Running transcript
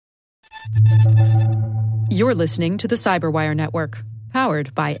You're listening to the Cyberwire Network,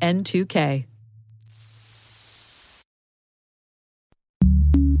 powered by N2K.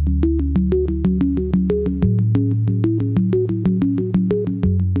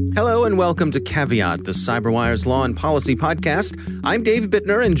 Hello and welcome to Caveat, the Cyberwire's Law and Policy podcast. I'm Dave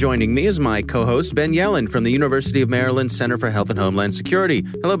Bittner, and joining me is my co-host, Ben Yellen from the University of Maryland Center for Health and Homeland Security.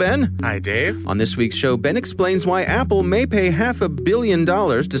 Hello, Ben. Hi, Dave. On this week's show, Ben explains why Apple may pay $500 million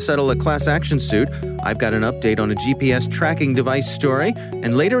to settle a class action suit. I've got an update on a GPS tracking device story.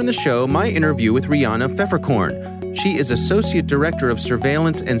 And later in the show, my interview with Rihanna Pfefferkorn. She is Associate Director of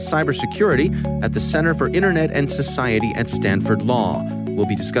Surveillance and Cybersecurity at the Center for Internet and Society at Stanford Law. We'll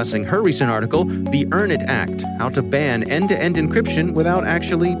be discussing her recent article, The Earn It Act, how to ban end-to-end encryption without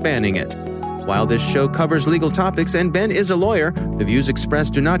actually banning it. While this show covers legal topics and Ben is a lawyer, the views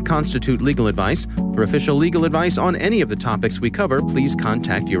expressed do not constitute legal advice. For official legal advice on any of the topics we cover, please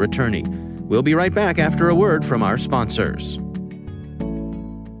contact your attorney. We'll be right back after a word from our sponsors.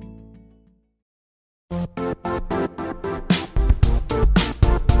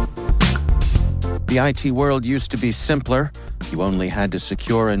 The IT world used to be simpler. You only had to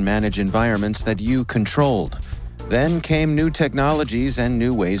secure and manage environments that you controlled. Then came new technologies and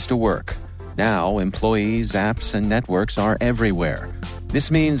new ways to work. Now, employees, apps, and networks are everywhere.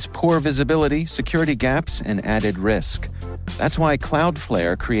 This means poor visibility, security gaps, and added risk. That's why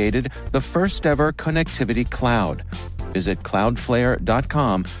Cloudflare created the first-ever connectivity cloud. Visit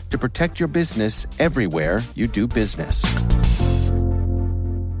cloudflare.com to protect your business everywhere you do business.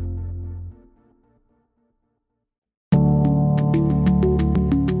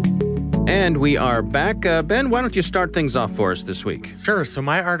 And we are back. Ben, why don't you start things off for us this week? Sure. So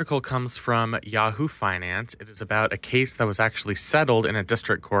my article comes from Yahoo Finance. It is about a case that was actually settled in a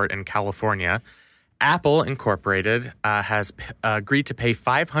district court in California. Apple Incorporated has agreed to pay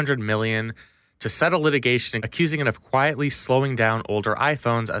 $500 million to settle litigation, accusing it of quietly slowing down older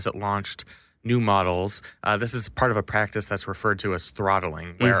iPhones as it launched new models. This is part of a practice that's referred to as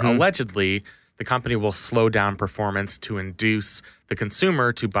throttling, where allegedly the company will slow down performance to induce the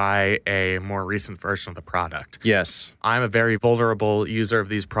consumer to buy a more recent version of the product. Yes. I'm a very vulnerable user of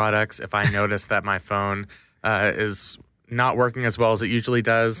these products. If I notice that my phone is not working as well as it usually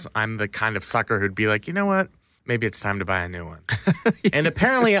does, I'm the kind of sucker who'd be like, you know what? Maybe it's time to buy a new one. And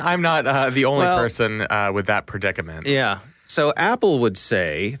apparently I'm not the only person with that predicament. Yeah. So Apple would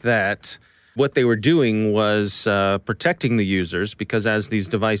say that what they were doing was protecting the users, because as these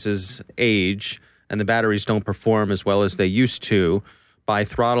devices age and the batteries don't perform as well as they used to, by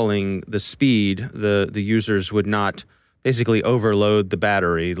throttling the speed, the users would not basically overload the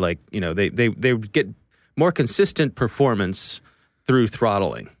battery. Like, you know, they would get more consistent performance through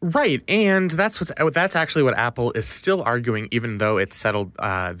throttling. Right, and that's actually what Apple is still arguing, even though it's settled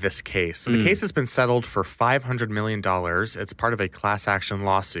this case. So the case has been settled for $500 million. It's part of a class action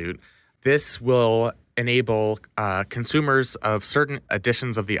lawsuit. This will enable consumers of certain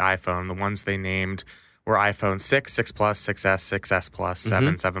editions of the iPhone, the ones they named were iPhone 6, 6 Plus, 6S, 6S Plus,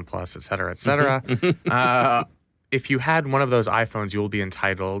 7, 7 Plus, et cetera, et cetera. If you had one of those iPhones, you will be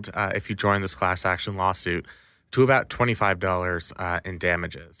entitled, if you join this class action lawsuit, to about $25 in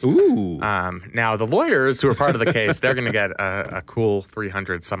damages. Ooh. Now, the lawyers who are part of the case, they're going to get a cool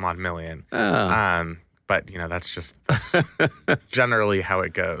 300 some odd million. But, you know, that's generally how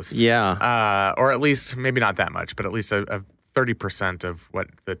it goes. Yeah. Or at least, maybe not that much, but at least a 30% of what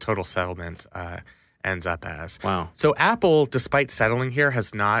the total settlement ends up as. Wow. So Apple, despite settling here,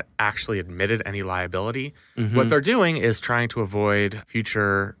 has not actually admitted any liability. What they're doing is trying to avoid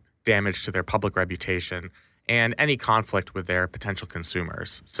future damage to their public reputation and any conflict with their potential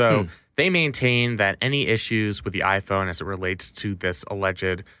consumers. So they maintain that any issues with the iPhone as it relates to this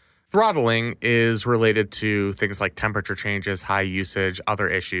alleged throttling is related to things like temperature changes, high usage, other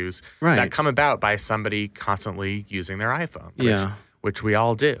issues that come about by somebody constantly using their iPhone, which we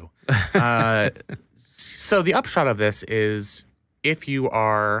all do. So the upshot of this is, if you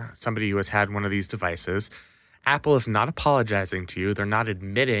are somebody who has had one of these devices, Apple is not apologizing to you. They're not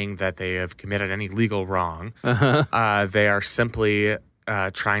admitting that they have committed any legal wrong. They are simply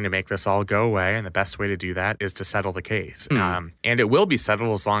trying to make this all go away, and the best way to do that is to settle the case. And it will be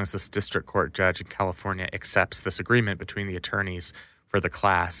settled as long as this district court judge in California accepts this agreement between the attorneys for the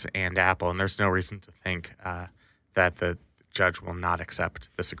class and Apple, and there's no reason to think that the judge will not accept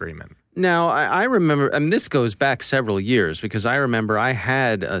this agreement. Now, I remember, and this goes back several years, because I remember I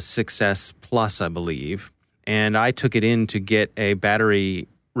had a 6S Plus, I believe, and I took it in to get a battery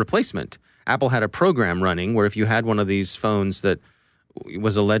replacement. Apple had a program running where if you had one of these phones that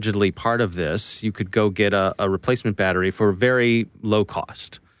was allegedly part of this, you could go get a replacement battery for very low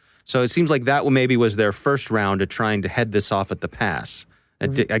cost. So it seems like that maybe was their first round of trying to head this off at the pass. I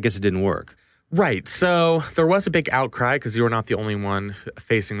guess it didn't work. Right. So there was a big outcry because you were not the only one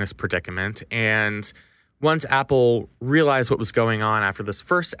facing this predicament. And once Apple realized what was going on after this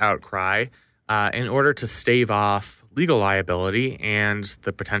first outcry, in order to stave off legal liability and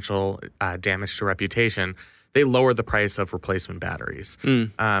the potential damage to reputation, they lowered the price of replacement batteries.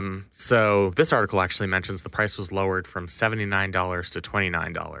 So this article actually mentions the price was lowered from $79 to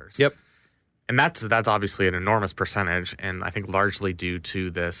 $29. Yep. And that's obviously an enormous percentage, and I think largely due to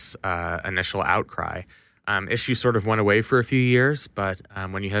this initial outcry. Issue sort of went away for a few years, but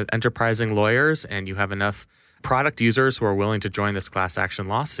when you have enterprising lawyers and you have enough product users who are willing to join this class action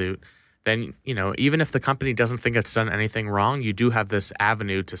lawsuit, then, even if the company doesn't think it's done anything wrong, you do have this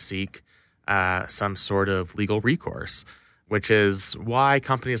avenue to seek some sort of legal recourse, which is why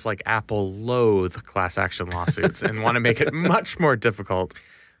companies like Apple loathe class action lawsuits and want to make it much more difficult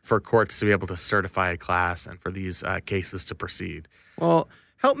for courts to be able to certify a class and for these cases to proceed. Well,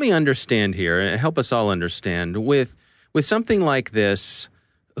 help me understand here, and help us all understand, with something like this,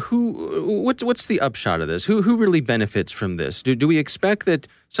 what's the upshot of this? Who really benefits from this? Do we expect that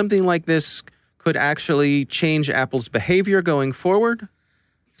something like this could actually change Apple's behavior going forward?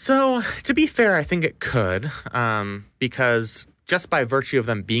 So, to be fair, I think it could, because just by virtue of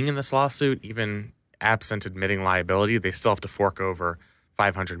them being in this lawsuit, even absent admitting liability, they still have to fork over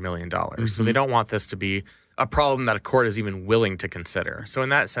 $500 million. So they don't want this to be a problem that a court is even willing to consider. So in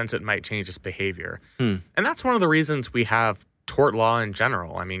that sense, it might change its behavior. And that's one of the reasons we have tort law in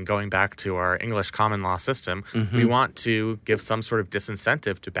general. I mean, going back to our English common law system, we want to give some sort of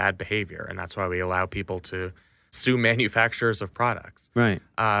disincentive to bad behavior. And that's why we allow people to sue manufacturers of products. Right.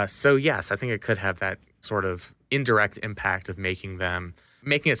 So yes, I think it could have that sort of indirect impact of making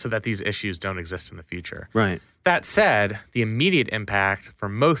it so that these issues don't exist in the future. Right. That said, the immediate impact for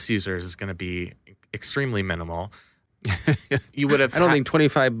most users is going to be extremely minimal. You would have. I don't think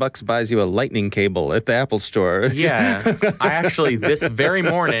 $25 buys you a lightning cable at the Apple store. Yeah. I actually, this very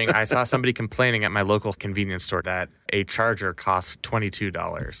morning, I saw somebody complaining at my local convenience store that a charger costs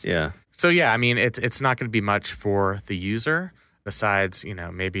 $22. Yeah. So yeah, I mean, it's not going to be much for the user besides,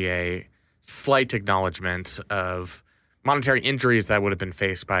 maybe a slight acknowledgement of monetary injuries that would have been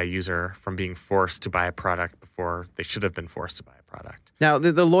faced by a user from being forced to buy a product before they should have been forced to buy a product. Now,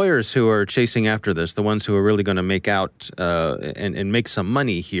 the lawyers who are chasing after this, the ones who are really going to make out and make some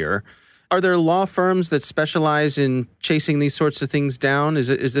money here, are there law firms that specialize in chasing these sorts of things down? Is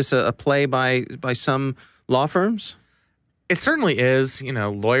this a play by some law firms? It certainly is.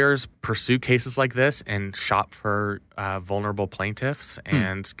 Lawyers pursue cases like this and shop for vulnerable plaintiffs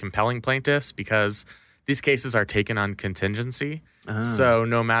and compelling plaintiffs because these cases are taken on contingency. So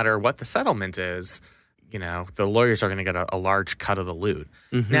no matter what the settlement is, the lawyers are going to get a large cut of the loot.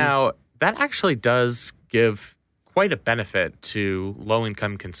 Now, that actually does give quite a benefit to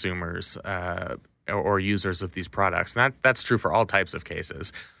low-income consumers or users of these products. And that's true for all types of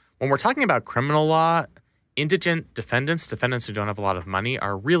cases. When we're talking about criminal law, indigent defendants who don't have a lot of money,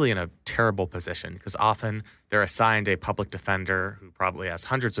 are really in a terrible position because often they're assigned a public defender who probably has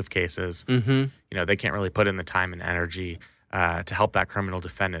hundreds of cases. They can't really put in the time and energy to help that criminal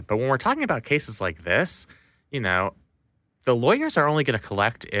defendant. But when we're talking about cases like this, the lawyers are only going to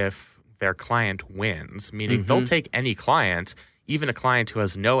collect if their client wins, meaning they'll take any client, even a client who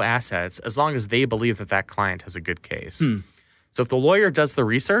has no assets, as long as they believe that client has a good case. So if the lawyer does the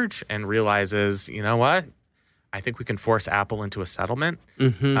research and realizes, what, I think we can force Apple into a settlement,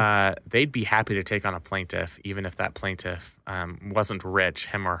 they'd be happy to take on a plaintiff, even if that plaintiff wasn't rich,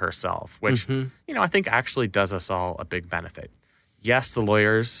 him or herself, which, I think actually does us all a big benefit. Yes, the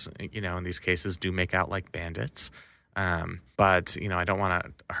lawyers, in these cases do make out like bandits, but, I don't want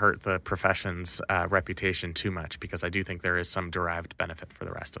to hurt the profession's reputation too much because I do think there is some derived benefit for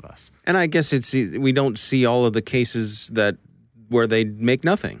the rest of us. And I guess we don't see all of the cases where they make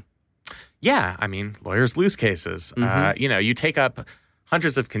nothing. Yeah, I mean, lawyers lose cases. You take up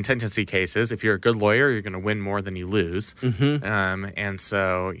hundreds of contingency cases. If you're a good lawyer, you're going to win more than you lose. And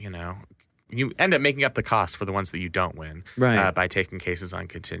so, you end up making up the cost for the ones that you don't win by taking cases on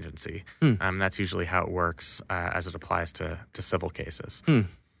contingency. That's usually how it works as it applies to civil cases. All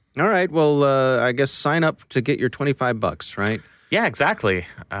right. Well, I guess sign up to get your $25, right? Yeah, exactly.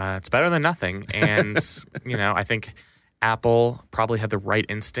 It's better than nothing. And, I think Apple probably had the right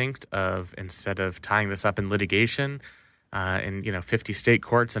instinct of, instead of tying this up in litigation in 50 state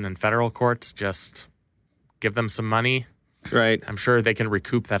courts and in federal courts, just give them some money, Right. I'm sure they can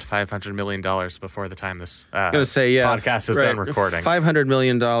recoup that $500 million before the time this podcast is done recording. $500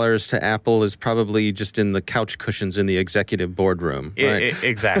 million to Apple is probably just in the couch cushions in the executive boardroom. Right?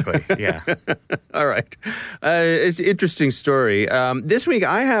 Exactly, yeah. All right. It's an interesting story. This week,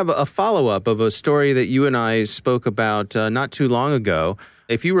 I have a follow-up of a story that you and I spoke about not too long ago.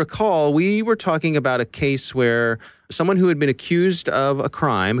 If you recall, we were talking about a case where someone who had been accused of a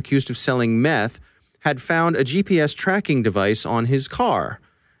crime, accused of selling meth, had found a GPS tracking device on his car,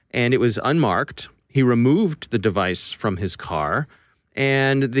 and it was unmarked. He removed the device from his car,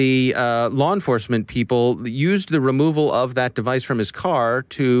 and the law enforcement people used the removal of that device from his car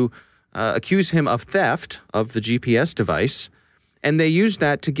to accuse him of theft of the GPS device, and they used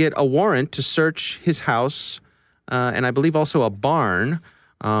that to get a warrant to search his house and I believe also a barn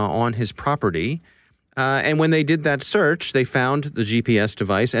on his property. And when they did that search, they found the GPS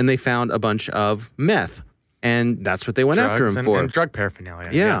device and they found a bunch of meth. And that's what they went after him for. And drug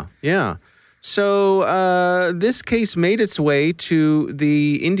paraphernalia. Yeah. So this case made its way to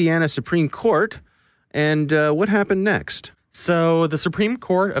the Indiana Supreme Court. And what happened next? So the Supreme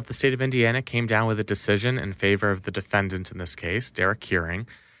Court of the state of Indiana came down with a decision in favor of the defendant in this case, Derek Keuring.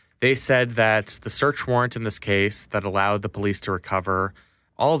 They said that the search warrant in this case that allowed the police to recover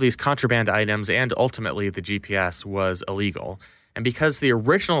all of these contraband items and ultimately the GPS was illegal. And because the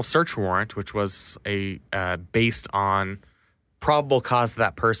original search warrant, which was based on probable cause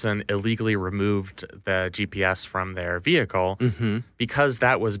that person illegally removed the GPS from their vehicle, because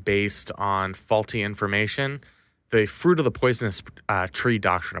that was based on faulty information, the fruit of the poisonous tree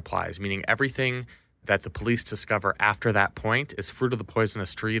doctrine applies, meaning everything that the police discover after that point is fruit of the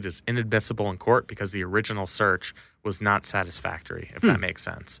poisonous tree. It is inadmissible in court because the original search was not satisfactory, if that makes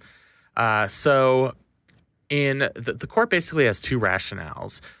sense. So the court basically has two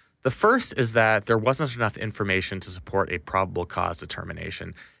rationales. The first is that there wasn't enough information to support a probable cause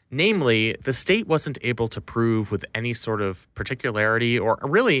determination. Namely, the state wasn't able to prove with any sort of particularity or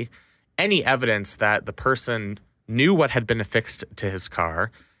really any evidence that the person knew what had been affixed to his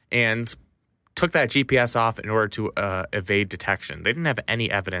car and took that GPS off in order to evade detection. They didn't have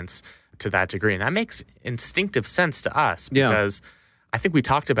any evidence to that degree. And that makes instinctive sense to us because I think we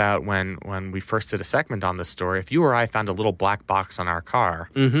talked about when we first did a segment on this story, if you or I found a little black box on our car,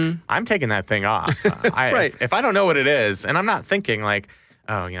 I'm taking that thing off. Right. If I don't know what it is, and I'm not thinking like,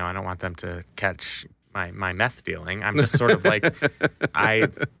 oh, I don't want them to catch my meth dealing. I'm just sort of like, I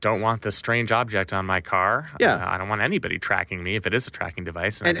don't want this strange object on my car. Yeah. I don't want anybody tracking me if it is a tracking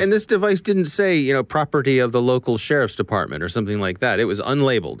device. And this device didn't say, property of the local sheriff's department or something like that. It was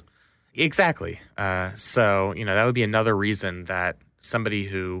unlabeled. Exactly. So, that would be another reason that somebody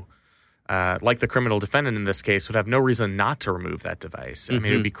who, like the criminal defendant in this case, would have no reason not to remove that device. I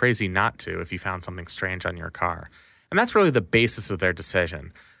mean, it would be crazy not to if you found something strange on your car. And that's really the basis of their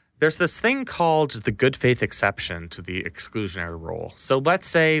decision. There's this thing called the good faith exception to the exclusionary rule. So let's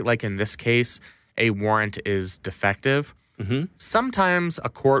say, like in this case, a warrant is defective. Sometimes a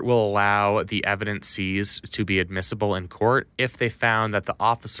court will allow the evidence seized to be admissible in court if they found that the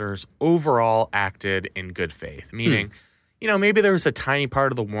officers overall acted in good faith, meaning, maybe there was a tiny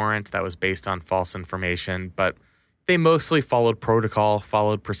part of the warrant that was based on false information, but they mostly followed protocol,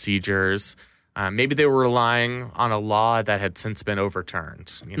 followed procedures. Maybe they were relying on a law that had since been overturned,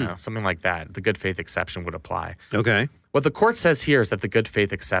 something like that. The good faith exception would apply. Okay. What the court says here is that the good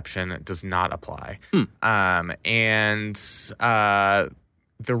faith exception does not apply. And the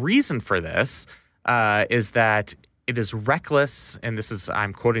reason for this is that it is reckless, and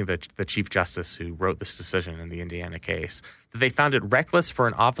I'm quoting the Chief Justice who wrote this decision in the Indiana case, that they found it reckless for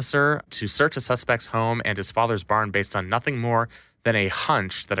an officer to search a suspect's home and his father's barn based on nothing more than a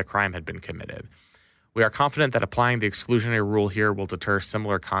hunch that a crime had been committed. We are confident that applying the exclusionary rule here will deter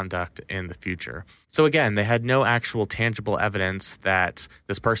similar conduct in the future. So again, they had no actual tangible evidence that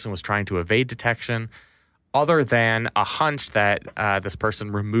this person was trying to evade detection other than a hunch that this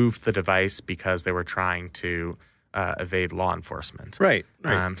person removed the device because they were trying to evade law enforcement. Right.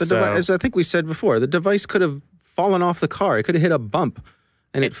 As I think we said before, the device could have fallen off the car. It could have hit a bump.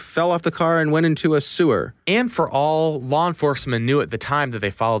 And it fell off the car and went into a sewer. And for all law enforcement knew at the time that they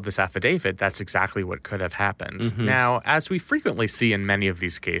followed this affidavit, that's exactly what could have happened. Now, as we frequently see in many of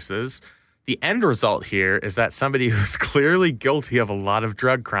these cases, the end result here is that somebody who's clearly guilty of a lot of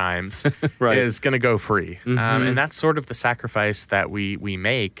drug crimes is going to go free. And that's sort of the sacrifice that we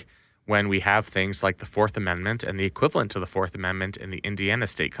make when we have things like the Fourth Amendment and the equivalent to the Fourth Amendment in the Indiana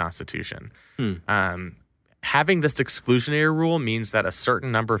state constitution. Having this exclusionary rule means that a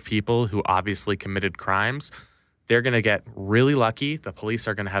certain number of people who obviously committed crimes, they're going to get really lucky. The police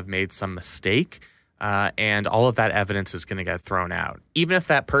are going to have made some mistake. and all of that evidence is going to get thrown out. Even if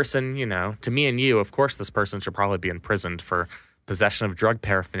that person, to me and you, of course, this person should probably be imprisoned for possession of drug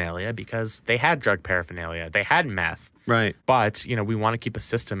paraphernalia because they had drug paraphernalia. They had meth. Right. But, we want to keep a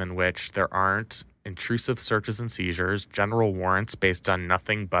system in which there aren't intrusive searches and seizures, general warrants based on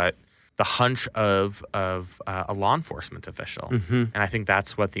nothing but the hunch of a law enforcement official. Mm-hmm. And I think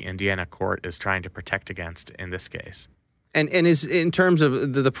that's what the Indiana court is trying to protect against in this case. And is, in terms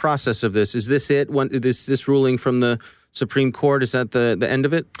of the process of this, is this it? This ruling from the Supreme Court, is that the end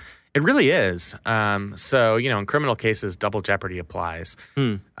of it? It really is. So, in criminal cases, double jeopardy applies.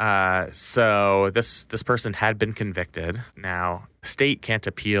 So this person had been convicted. Now, state can't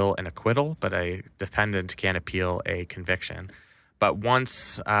appeal an acquittal, but a defendant can appeal a conviction. But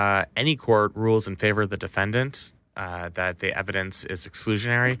once any court rules in favor of the defendant, that the evidence is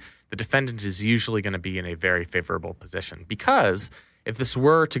exclusionary, the defendant is usually going to be in a very favorable position. Because if this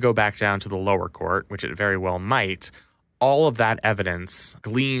were to go back down to the lower court, which it very well might, all of that evidence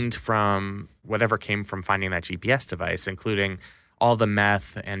gleaned from whatever came from finding that GPS device, including all the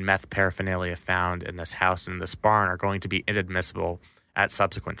meth and meth paraphernalia found in this house and in this barn, are going to be inadmissible at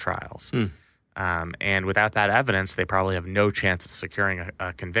subsequent trials. And without that evidence, they probably have no chance of securing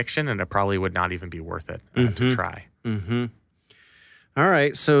a conviction, and it probably would not even be worth it to try. Mm-hmm. All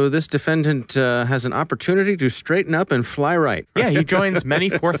right, so this defendant has an opportunity to straighten up and fly right. Yeah, he joins many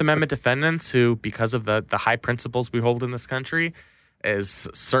Fourth Amendment defendants who, because of the high principles we hold in this country, is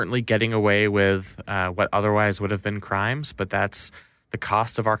certainly getting away with what otherwise would have been crimes. But that's the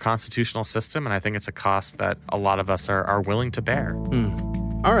cost of our constitutional system, and I think it's a cost that a lot of us are willing to bear.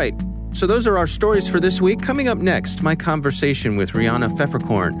 All right. So those are our stories for this week. Coming up next, my conversation with Rihanna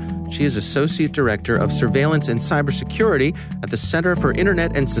Pfefferkorn. She is Associate Director of Surveillance and Cybersecurity at the Center for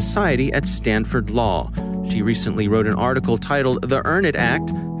Internet and Society at Stanford Law. She recently wrote an article titled The Earn It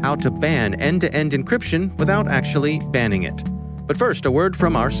Act, How to Ban End-to-End Encryption Without Actually Banning It. But first, a word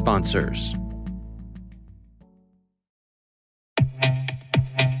from our sponsors.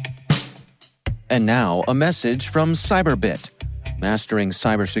 And now, a message from Cyberbit. Mastering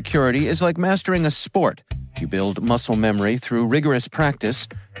cybersecurity is like mastering a sport. You build muscle memory through rigorous practice,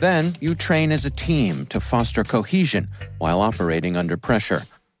 then you train as a team to foster cohesion while operating under pressure.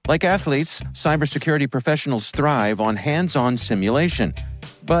 Like athletes, cybersecurity professionals thrive on hands-on simulation.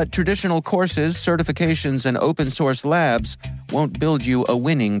 But traditional courses, certifications, and open-source labs won't build you a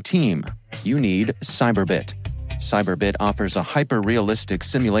winning team. You need Cyberbit. Cyberbit offers a hyper-realistic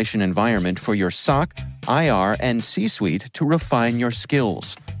simulation environment for your SOC, IR, and C-suite to refine your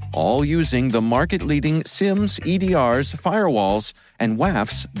skills, all using the market-leading SIMs, EDRs, firewalls, and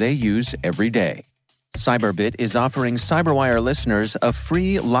WAFs they use every day. Cyberbit is offering CyberWire listeners a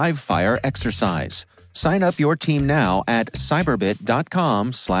free live-fire exercise. Sign up your team now at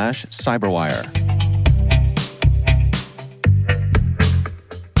cyberbit.com/cyberwire.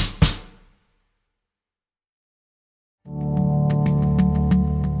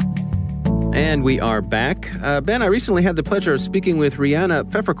 And we are back. Ben, I recently had the pleasure of speaking with Rihanna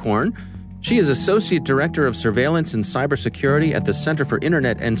Pfefferkorn. She is Associate Director of Surveillance and Cybersecurity at the Center for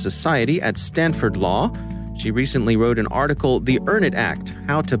Internet and Society at Stanford Law. She recently wrote an article, The Earn It Act,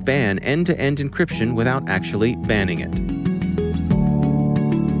 How to Ban End-to-End Encryption Without Actually Banning It.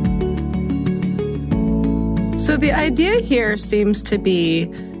 So the idea here seems to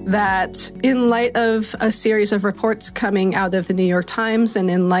be that in light of a series of reports coming out of the New York Times and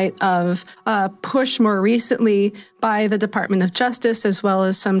in light of a push more recently by the Department of Justice as well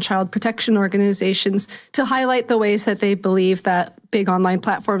as some child protection organizations to highlight the ways that they believe that big online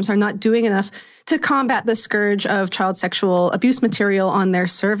platforms are not doing enough to combat the scourge of child sexual abuse material on their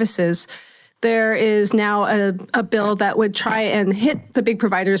services, there is now a bill that would try and hit the big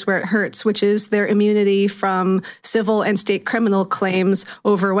providers where it hurts, which is their immunity from civil and state criminal claims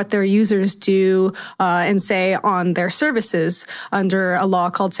over what their users do and say on their services under a law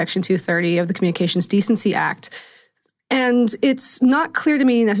called Section 230 of the Communications Decency Act. And it's not clear to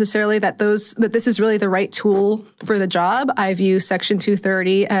me necessarily that this is really the right tool for the job. I view Section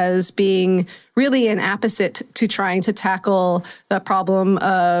 230 as being really an apposite to trying to tackle the problem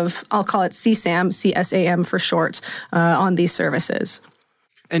of, I'll call it CSAM for short, on these services.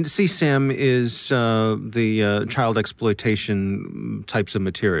 And CSAM is the child exploitation types of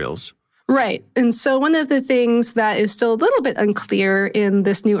materials. Right. And so one of the things that is still a little bit unclear in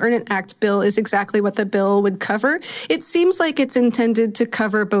this new Earn It Act bill is exactly what the bill would cover. It seems like it's intended to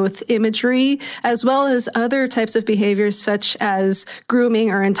cover both imagery as well as other types of behaviors such as grooming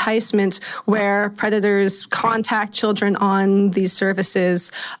or enticement, where predators contact children on these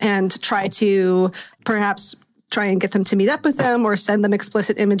services and try to perhaps try and get them to meet up with them or send them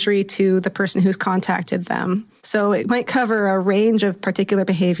explicit imagery to the person who's contacted them. So it might cover a range of particular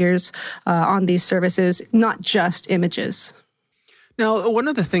behaviors on these services, not just images. Now, one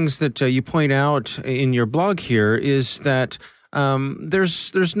of the things that you point out in your blog here is that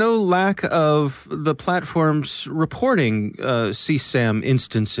there's no lack of the platforms reporting CSAM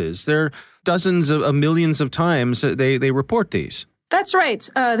instances. There are dozens of millions of times they report these. That's right.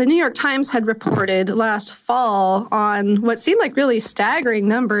 The New York Times had reported last fall on what seemed like really staggering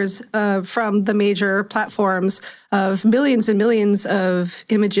numbers from the major platforms of millions and millions of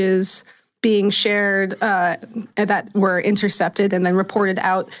images being shared that were intercepted and then reported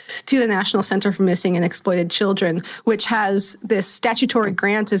out to the National Center for Missing and Exploited Children, which has this statutory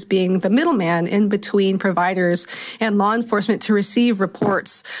grant as being the middleman in between providers and law enforcement to receive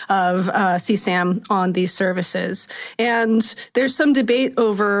reports of CSAM on these services. And there's some debate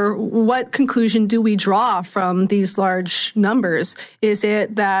over what conclusion do we draw from these large numbers. Is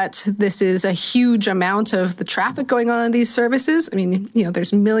it that this is a huge amount of the traffic going on in these services? I mean,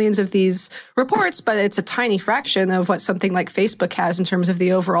 there's millions of these reports, but it's a tiny fraction of what something like Facebook has in terms of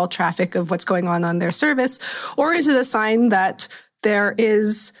the overall traffic of what's going on their service? Or is it a sign that there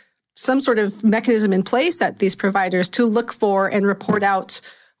is some sort of mechanism in place at these providers to look for and report out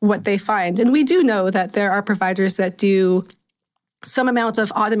what they find? And we do know that there are providers that do some amount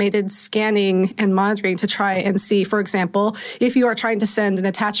of automated scanning and monitoring to try and see, for example, if you are trying to send an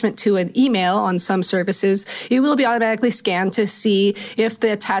attachment to an email on some services, it will be automatically scanned to see if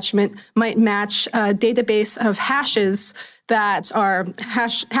the attachment might match a database of hashes that are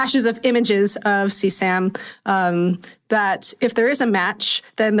hashes of images of CSAM, that if there is a match,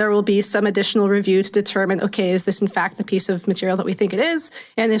 then there will be some additional review to determine, okay, is this in fact the piece of material that we think it is?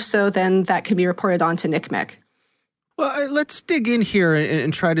 And if so, then that can be reported on to NCMEC. Well, let's dig in here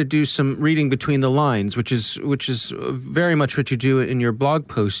and try to do some reading between the lines, which is very much what you do in your blog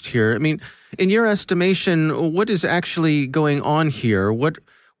post here. I mean, in your estimation, what is actually going on here? What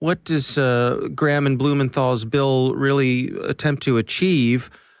does Graham and Blumenthal's bill really attempt to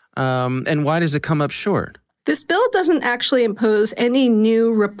achieve, and why does it come up short? This bill doesn't actually impose any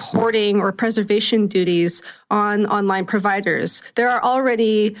new reporting or preservation duties on online providers. There are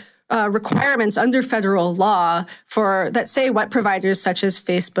already requirements under federal law that say what providers such as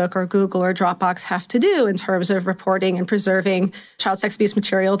Facebook or Google or Dropbox have to do in terms of reporting and preserving child sex abuse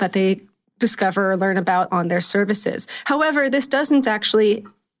material that they discover or learn about on their services. However, this doesn't actually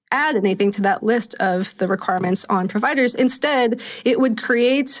add anything to that list of the requirements on providers. Instead, it would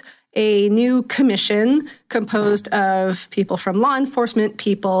create a new commission composed of people from law enforcement,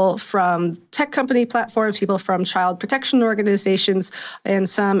 people from tech company platforms, people from child protection organizations, and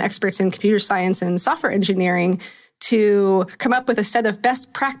some experts in computer science and software engineering to come up with a set of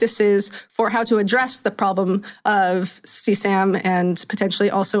best practices for how to address the problem of CSAM and potentially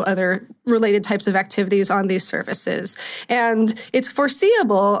also other related types of activities on these services. And it's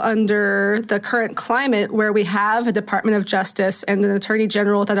foreseeable under the current climate where we have a Department of Justice and an Attorney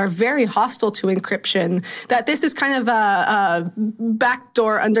General that are very hostile to encryption, that this is kind of a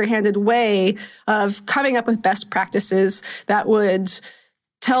backdoor, underhanded way of coming up with best practices that would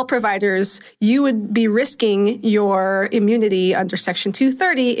tell providers you would be risking your immunity under Section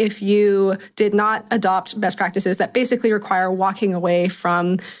 230 if you did not adopt best practices that basically require walking away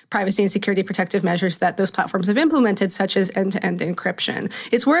from privacy and security protective measures that those platforms have implemented, such as end-to-end encryption.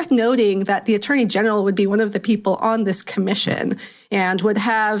 It's worth noting that the Attorney General would be one of the people on this commission and would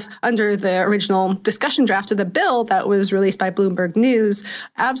have, under the original discussion draft of the bill that was released by Bloomberg News,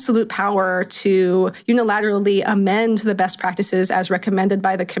 absolute power to unilaterally amend the best practices as recommended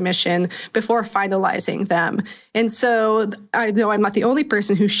by the commission before finalizing them. And so I know I'm not the only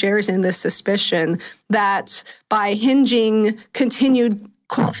person who shares in this suspicion that by hinging continued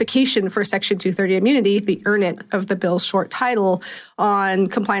qualification for Section 230 immunity, the earn it of the bill's short title, on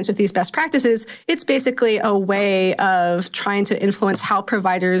compliance with these best practices, it's basically a way of trying to influence how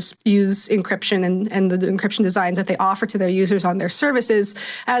providers use encryption and the encryption designs that they offer to their users on their services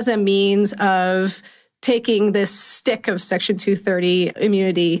as a means of taking this stick of Section 230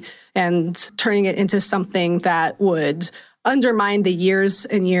 immunity and turning it into something that would undermine the years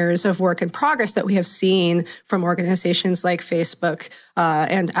and years of work and progress that we have seen from organizations like Facebook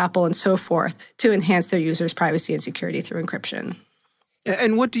and Apple and so forth to enhance their users' privacy and security through encryption.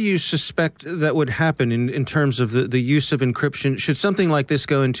 And what do you suspect that would happen in terms of the use of encryption? Should something like this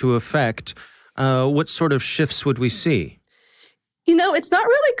go into effect, what sort of shifts would we see? You know, it's not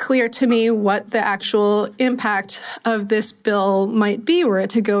really clear to me what the actual impact of this bill might be were it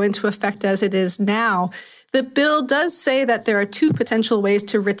to go into effect as it is now. The bill does say that there are two potential ways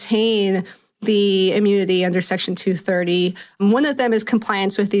to retain the immunity under Section 230. One of them is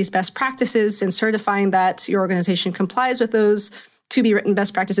compliance with these best practices and certifying that your organization complies with those to be written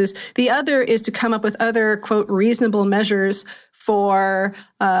best practices. The other is to come up with other, quote, reasonable measures for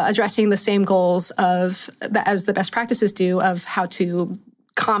addressing the same goals as the best practices do of how to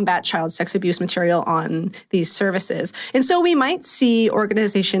combat child sex abuse material on these services. And so we might see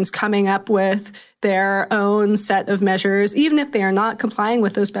organizations coming up with their own set of measures, even if they are not complying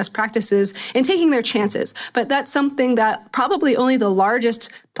with those best practices, and taking their chances. But that's something that probably only the largest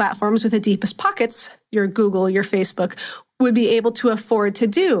platforms with the deepest pockets, your Google, your Facebook, would be able to afford to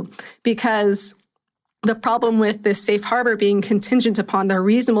do, because the problem with this safe harbor being contingent upon the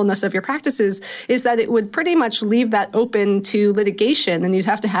reasonableness of your practices is that it would pretty much leave that open to litigation, and you'd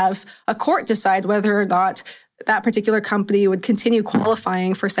have to have a court decide whether or not that particular company would continue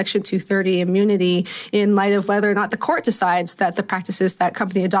qualifying for Section 230 immunity in light of whether or not the court decides that the practices that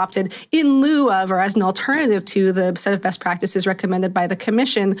company adopted in lieu of or as an alternative to the set of best practices recommended by the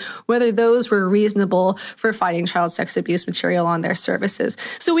commission, whether those were reasonable for fighting child sex abuse material on their services.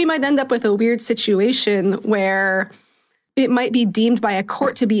 So we might end up with a weird situation where it might be deemed by a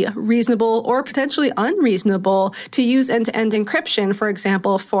court to be reasonable or potentially unreasonable to use end-to-end encryption, for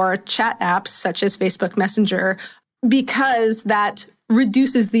example, for chat apps such as Facebook Messenger, because that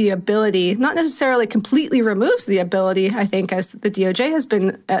reduces the ability, not necessarily completely removes the ability, I think, as the DOJ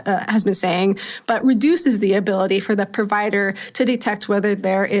has been saying, but reduces the ability for the provider to detect whether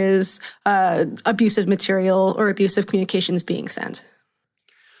there is abusive material or abusive communications being sent.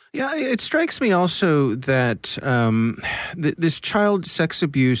 Yeah, it strikes me also that this child sex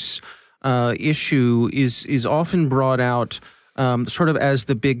abuse issue is often brought out sort of as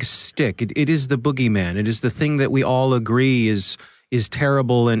the big stick. It is the boogeyman. It is the thing that we all agree is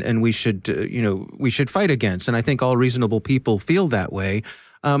terrible and we should fight against. And I think all reasonable people feel that way.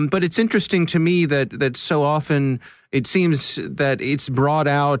 But it's interesting to me that so often it seems that it's brought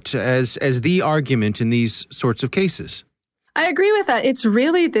out as the argument in these sorts of cases. I agree with that. It's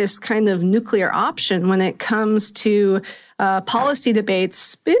really this kind of nuclear option when it comes to policy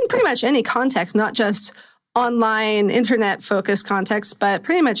debates in pretty much any context, not just online, internet-focused context, but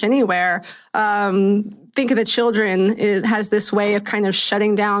pretty much anywhere. Think of the Children has this way of kind of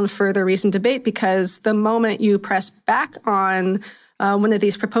shutting down further reasoned debate, because the moment you press back on one of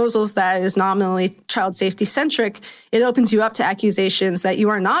these proposals that is nominally child safety centric, it opens you up to accusations that you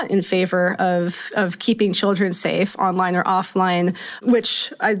are not in favor of keeping children safe online or offline,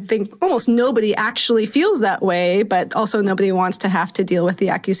 which I think almost nobody actually feels that way, but also nobody wants to have to deal with the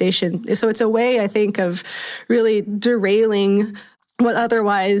accusation. So it's a way, I think, of really derailing what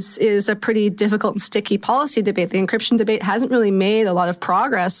otherwise is a pretty difficult and sticky policy debate. The encryption debate hasn't really made a lot of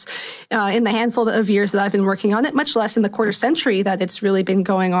progress in the handful of years that I've been working on it, much less in the quarter century that it's really been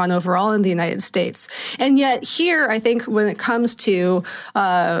going on overall in the United States. And yet here, I think when it comes to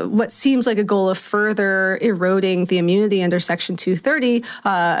what seems like a goal of further eroding the immunity under Section 230,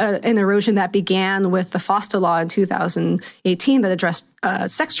 an erosion that began with the FOSTA law in 2018 that addressed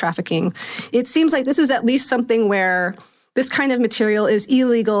sex trafficking, it seems like this is at least something where this kind of material is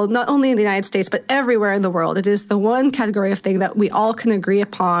illegal, not only in the United States, but everywhere in the world. It is the one category of thing that we all can agree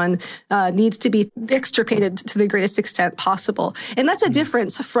upon needs to be extirpated to the greatest extent possible. And that's a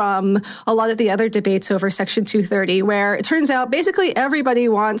difference from a lot of the other debates over Section 230, where it turns out basically everybody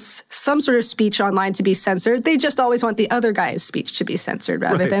wants some sort of speech online to be censored. They just always want the other guy's speech to be censored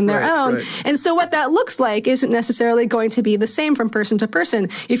rather than their own. Right. And so what that looks like isn't necessarily going to be the same from person to person.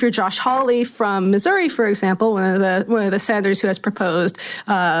 If you're Josh Hawley from Missouri, for example, one of the senators who has proposed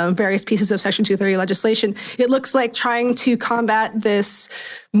various pieces of Section 230 legislation, it looks like trying to combat this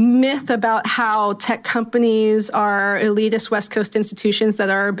myth about how tech companies are elitist West Coast institutions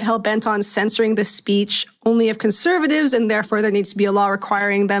that are hell-bent on censoring the speech only of conservatives, and therefore there needs to be a law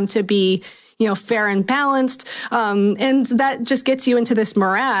requiring them to be fair and balanced. And that just gets you into this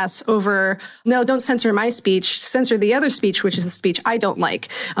morass over, no, don't censor my speech, censor the other speech, which is the speech I don't like.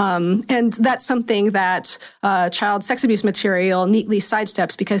 And that's something that child sex abuse material neatly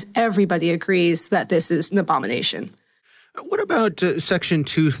sidesteps, because everybody agrees that this is an abomination. What about Section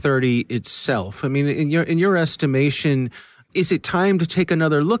 230 itself? I mean, in your estimation, is it time to take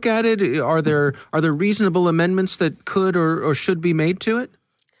another look at it? Are there reasonable amendments that could or should be made to it?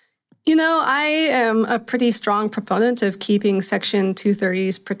 I am a pretty strong proponent of keeping Section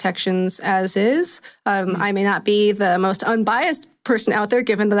 230's protections as is. I may not be the most unbiased person out there,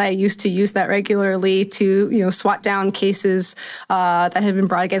 given that I used to use that regularly to, swat down cases that had been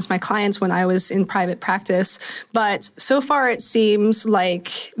brought against my clients when I was in private practice. But so far, it seems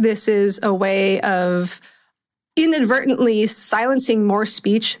like this is a way of inadvertently silencing more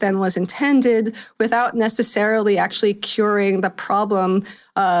speech than was intended without necessarily actually curing the problem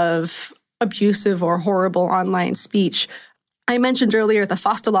of abusive or horrible online speech. I mentioned earlier the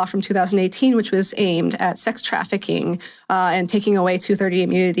FOSTA law from 2018, which was aimed at sex trafficking and taking away 230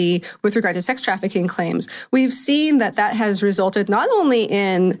 immunity with regard to sex trafficking claims. We've seen that has resulted not only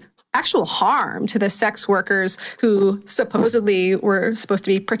in actual harm to the sex workers who supposedly were supposed to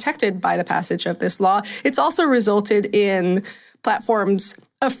be protected by the passage of this law, it's also resulted in platforms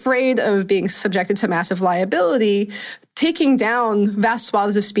afraid of being subjected to massive liability taking down vast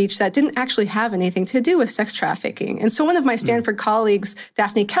swaths of speech that didn't actually have anything to do with sex trafficking. And so one of my Stanford colleagues,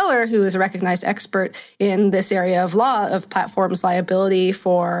 Daphne Keller, who is a recognized expert in this area of law of platforms liability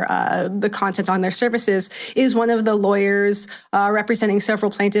for the content on their services, is one of the lawyers representing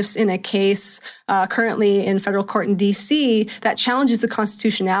several plaintiffs in a case currently in federal court in D.C. that challenges the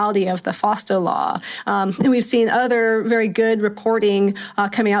constitutionality of the FOSTA law. And we've seen other very good reporting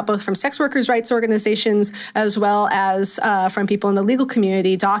coming out both from sex workers' rights organizations as well as from people in the legal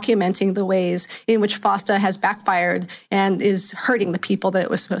community documenting the ways in which FOSTA has backfired and is hurting the people that it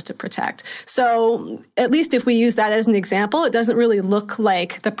was supposed to protect. So at least if we use that as an example, it doesn't really look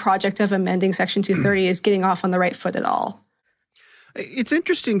like the project of amending Section 230 is getting off on the right foot at all. It's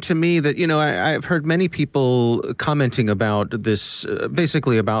interesting to me that, I've heard many people commenting about this,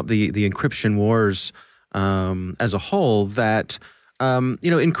 basically about the encryption wars as a whole, that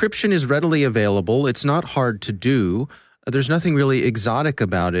encryption is readily available. It's not hard to do. There's nothing really exotic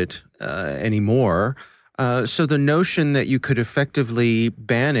about it anymore. So the notion that you could effectively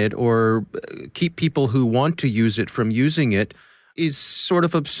ban it or keep people who want to use it from using it is sort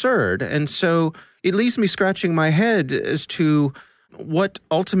of absurd. And so it leaves me scratching my head as to what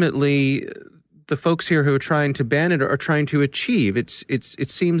ultimately the folks here who are trying to ban it are trying to achieve. It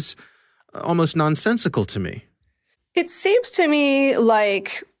seems almost nonsensical to me. It seems to me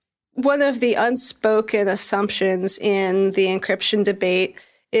like one of the unspoken assumptions in the encryption debate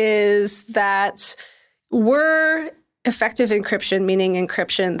is that were effective encryption, meaning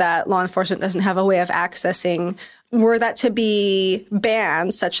encryption that law enforcement doesn't have a way of accessing, were that to be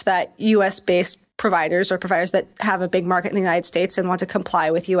banned such that U.S.-based providers or providers that have a big market in the United States and want to comply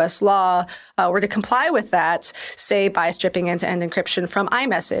with U.S. law were to comply with that, say by stripping end-to-end encryption from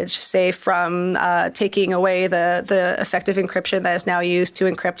iMessage, say from taking away the effective encryption that is now used to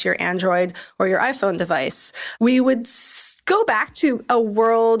encrypt your Android or your iPhone device. We would go back to a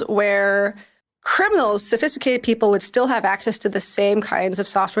world where criminals, sophisticated people, would still have access to the same kinds of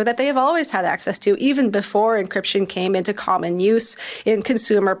software that they have always had access to, even before encryption came into common use in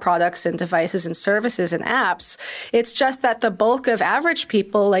consumer products and devices and services and apps. It's just that the bulk of average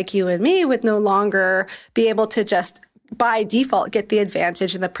people like you and me would no longer be able to just by default get the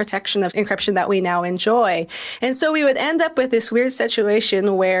advantage and the protection of encryption that we now enjoy. And so we would end up with this weird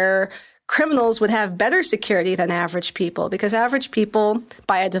situation where criminals would have better security than average people because average people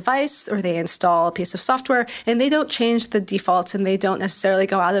buy a device or they install a piece of software and they don't change the defaults and they don't necessarily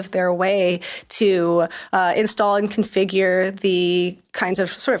go out of their way to install and configure the kinds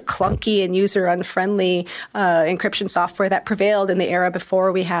of sort of clunky and user-unfriendly encryption software that prevailed in the era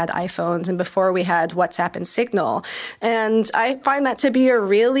before we had iPhones and before we had WhatsApp and Signal. And I find that to be a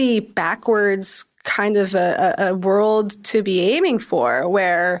really backwards kind of a world to be aiming for,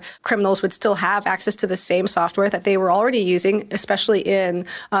 where criminals would still have access to the same software that they were already using, especially in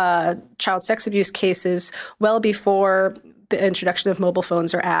child sex abuse cases, well before the introduction of mobile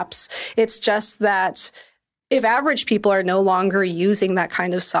phones or apps. It's just that if average people are no longer using that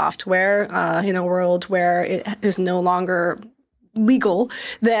kind of software in a world where it is no longer legal,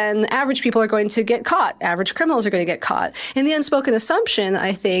 then average people are going to get caught. Average criminals are going to get caught. And the unspoken assumption,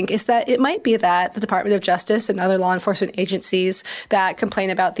 I think, is that it might be that the Department of Justice and other law enforcement agencies that complain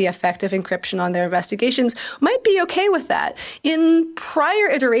about the effect of encryption on their investigations might be okay with that. In prior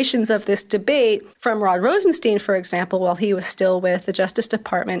iterations of this debate, from Rod Rosenstein, for example, while he was still with the Justice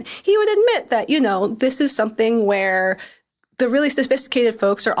Department, he would admit that, this is something where the really sophisticated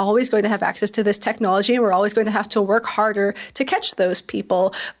folks are always going to have access to this technology, and we're always going to have to work harder to catch those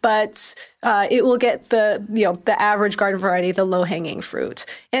people. But it will get the average garden variety, the low-hanging fruit.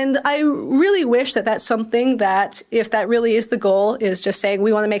 And I really wish that that's something that, if that really is the goal, is just saying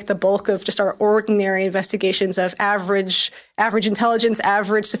we want to make the bulk of just our ordinary investigations of average intelligence,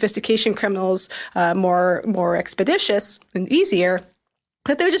 average sophistication criminals more expeditious and easier.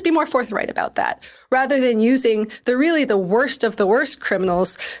 that they would just be more forthright about that, rather than using the worst of the worst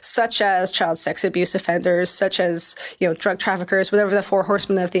criminals, such as child sex abuse offenders, such as, drug traffickers, whatever the four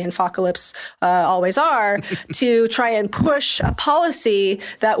horsemen of the infocalypse always are, to try and push a policy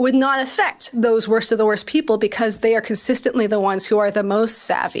that would not affect those worst of the worst people, because they are consistently the ones who are the most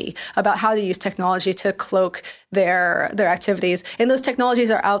savvy about how to use technology to cloak their activities. And those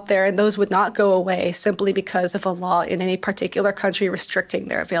technologies are out there, and those would not go away simply because of a law in any particular country restricting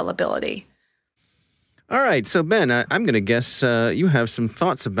their availability. All right. So, Ben, I'm going to guess you have some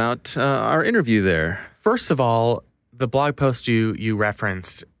thoughts about our interview there. First of all, the blog post you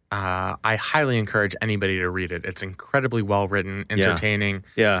referenced, I highly encourage anybody to read it. It's incredibly well written, entertaining,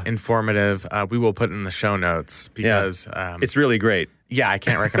 informative. We will put it in the show notes because it's really great. Yeah, I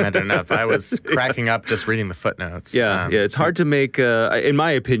can't recommend it enough. I was cracking up just reading the footnotes. It's hard to make, in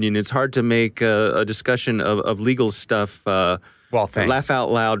my opinion, it's hard to make a discussion of legal stuff laugh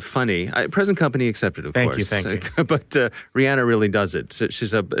out loud funny. Present company accepted, of course. Thank you. But Rihanna really does it. So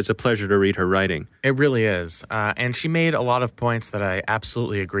it's a pleasure to read her writing. It really is. And she made a lot of points that I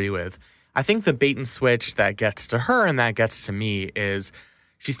absolutely agree with. I think the bait and switch that gets to her and that gets to me is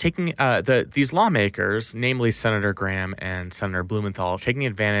she's taking these lawmakers, namely Senator Graham and Senator Blumenthal, taking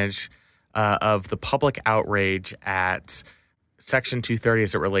advantage of the public outrage at Section 230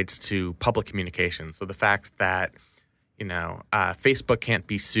 as it relates to public communications. So the fact that Facebook can't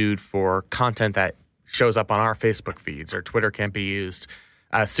be sued for content that shows up on our Facebook feeds, or Twitter can't be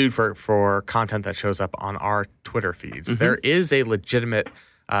sued for content that shows up on our Twitter feeds. Mm-hmm. There is a legitimate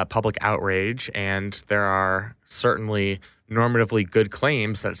public outrage, and there are certainly normatively good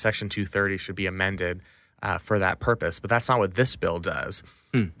claims that Section 230 should be amended for that purpose. But that's not what this bill does.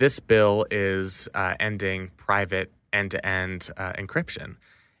 This bill is ending private end-to-end encryption.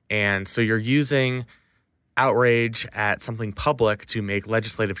 And so you're using outrage at something public to make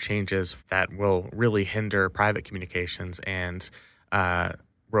legislative changes that will really hinder private communications and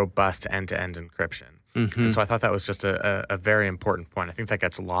robust end-to-end encryption. Mm-hmm. And so I thought that was just a very important point. I think that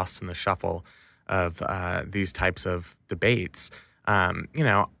gets lost in the shuffle of these types of debates.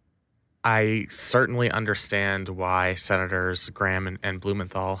 I certainly understand why Senators Graham and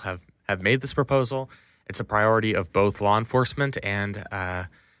Blumenthal have made this proposal. It's a priority of both law enforcement and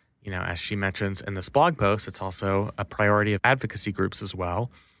as she mentions in this blog post, it's also a priority of advocacy groups as well,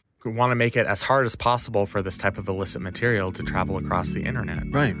 who want to make it as hard as possible for this type of illicit material to travel across the internet.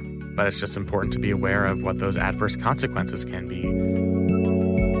 Right. But it's just important to be aware of what those adverse consequences can be.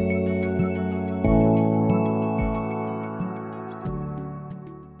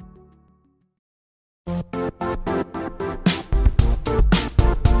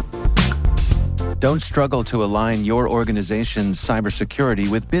 Don't struggle to align your organization's cybersecurity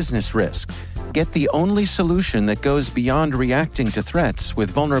with business risk. Get the only solution that goes beyond reacting to threats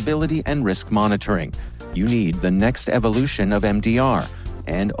with vulnerability and risk monitoring. You need the next evolution of MDR,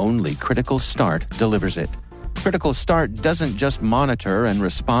 and only Critical Start delivers it. Critical Start doesn't just monitor and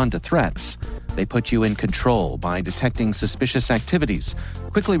respond to threats. They put you in control by detecting suspicious activities,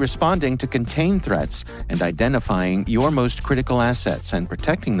 quickly responding to contain threats, and identifying your most critical assets and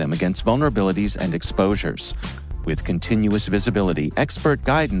protecting them against vulnerabilities and exposures. With continuous visibility, expert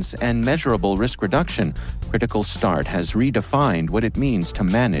guidance, and measurable risk reduction, Critical Start has redefined what it means to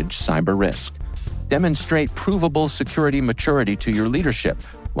manage cyber risk. Demonstrate provable security maturity to your leadership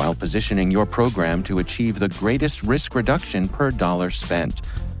while positioning your program to achieve the greatest risk reduction per dollar spent.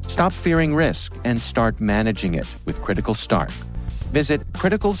 Stop fearing risk and start managing it with Critical Start. Visit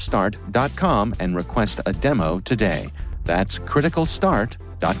criticalstart.com and request a demo today. That's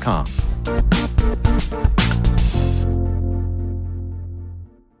criticalstart.com.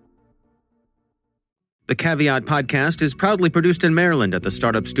 The Caveat podcast is proudly produced in Maryland at the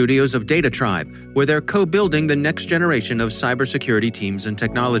startup studios of Data Tribe, where they're co-building the next generation of cybersecurity teams and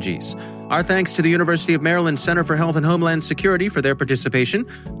technologies. Our thanks to the University of Maryland Center for Health and Homeland Security for their participation.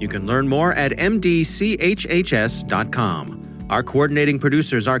 You can learn more at mdchhs.com. Our coordinating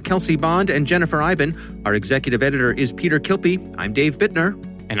producers are Kelsey Bond and Jennifer Iben. Our executive editor is Peter Kilpie. I'm Dave Bittner.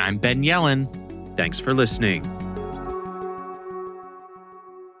 And I'm Ben Yellen. Thanks for listening.